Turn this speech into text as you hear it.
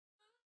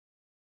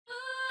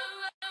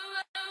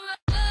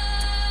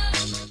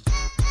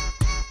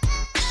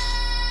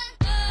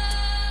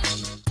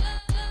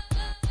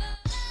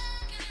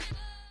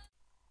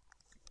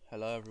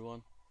Hello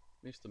everyone,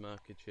 Mr.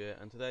 Merkage here,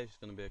 and today's just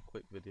going to be a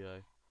quick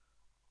video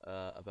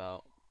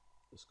about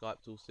the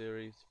Skype tool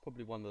series,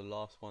 probably one of the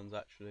last ones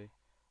actually.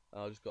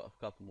 I've just got a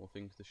couple more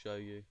things to show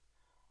you,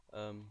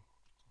 so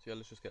yeah,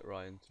 let's just get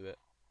right into it.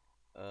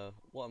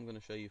 What I'm going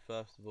to show you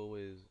first of all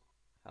is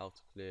how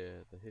to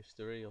clear the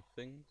history of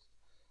things.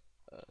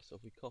 So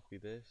if we copy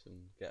this and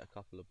get a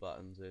couple of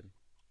buttons in,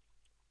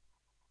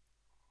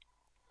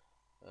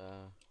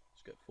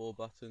 just get 4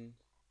 buttons,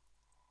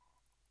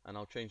 and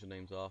I'll change the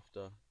names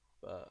after,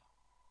 but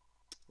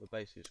we're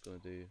basically just going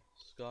to do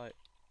Skype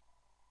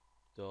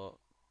dot,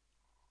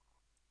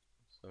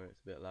 sorry it's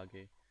a bit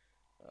laggy,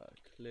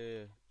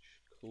 clear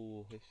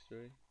call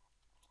history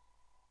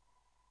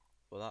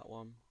for that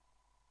one,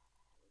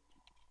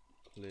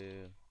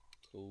 clear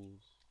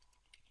calls.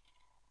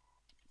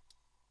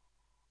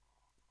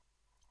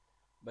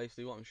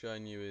 Basically what I'm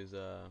showing you is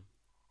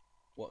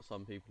what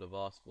some people have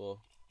asked for.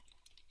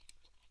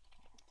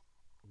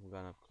 We're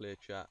going to have clear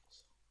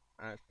chats,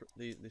 and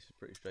this is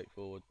pretty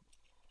straightforward.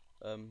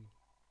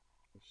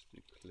 Let's just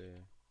do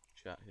clear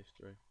chat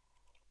history,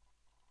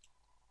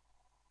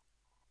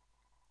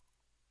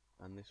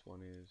 and this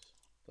one is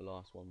the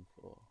last one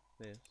for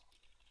this,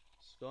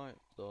 Skype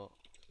dot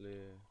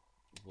clear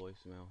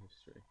voicemail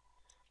history.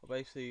 Well,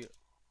 basically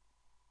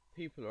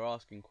people are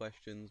asking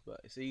questions,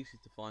 but it's easy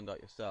to find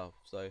out yourself,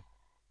 so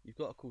you've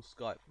got to call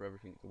Skype for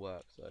everything to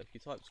work. So if you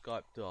type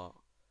Skype dot,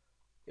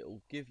 it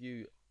will give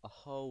you a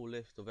whole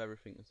list of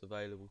everything that's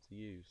available to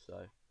use,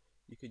 so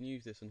you can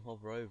use this and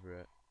hover over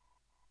it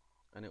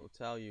and it will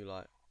tell you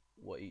like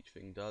what each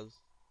thing does.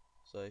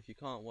 So if you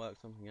can't work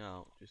something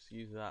out, just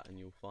use that and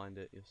you'll find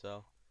it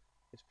yourself.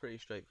 It's pretty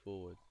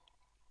straightforward.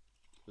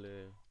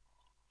 Clear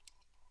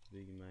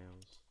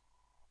emails,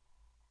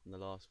 and the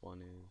last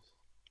one is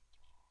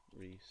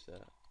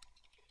reset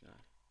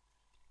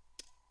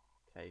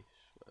cache,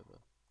 whatever.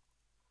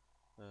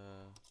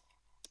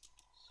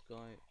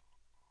 Skype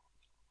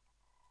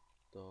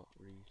dot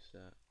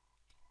reset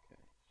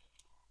cache.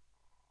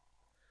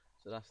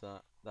 So that's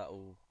that. That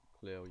will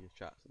clear all your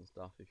chats and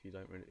stuff. If you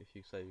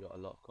say you got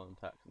a lot of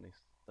contacts and they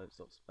don't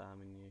stop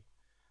spamming you,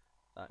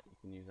 that you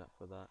can use that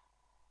for that.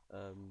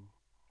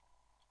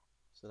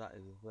 So that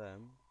is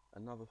them.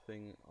 Another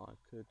thing I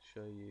could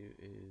show you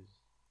is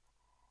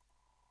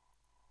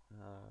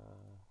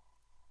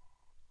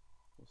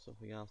what's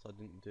something else I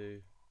didn't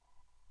do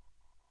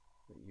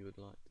that you would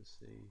like to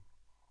see.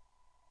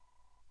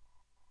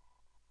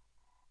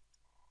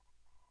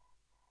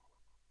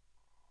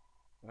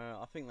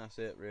 I think that's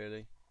it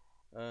really.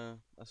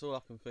 That's all I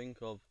can think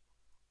of.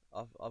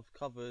 I've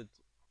covered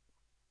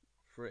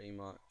pretty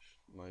much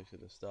most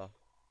of the stuff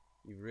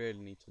you really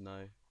need to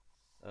know.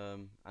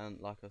 And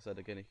like I said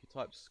again, if you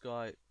type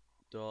Skype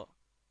dot,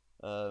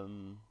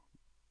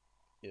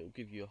 it will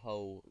give you a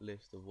whole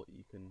list of what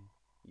you can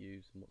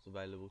use and what's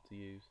available to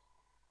use.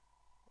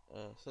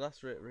 So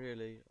that's it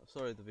really.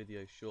 Sorry the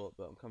video's short,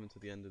 but I'm coming to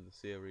the end of the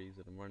series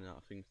and I'm running out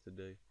of things to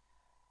do.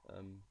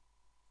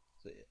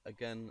 So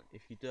again,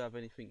 if you do have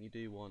anything you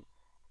do want,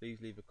 please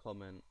leave a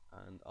comment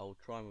and I'll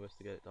try my best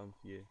to get it done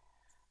for you.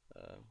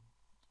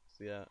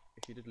 So yeah,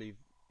 if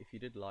you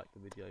did like the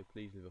video,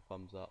 please leave a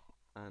thumbs up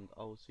and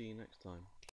I will see you next time.